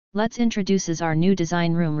Let's introduces our new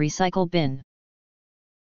design room recycle bin.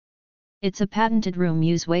 It's a patented room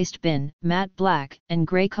use waste bin, matte black and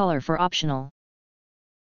grey color for optional.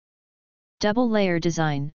 Double layer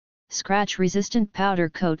design, scratch resistant powder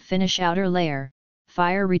coat finish outer layer,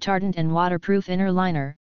 fire retardant and waterproof inner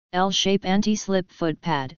liner, L-shape anti-slip foot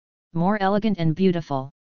pad, more elegant and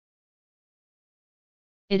beautiful.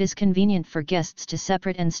 It is convenient for guests to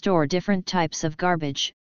separate and store different types of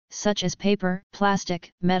garbage, such as paper,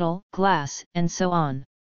 plastic, metal, glass, and so on.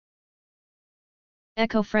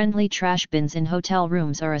 Eco-friendly trash bins in hotel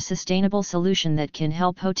rooms are a sustainable solution that can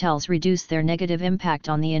help hotels reduce their negative impact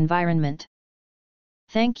on the environment.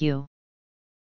 Thank you.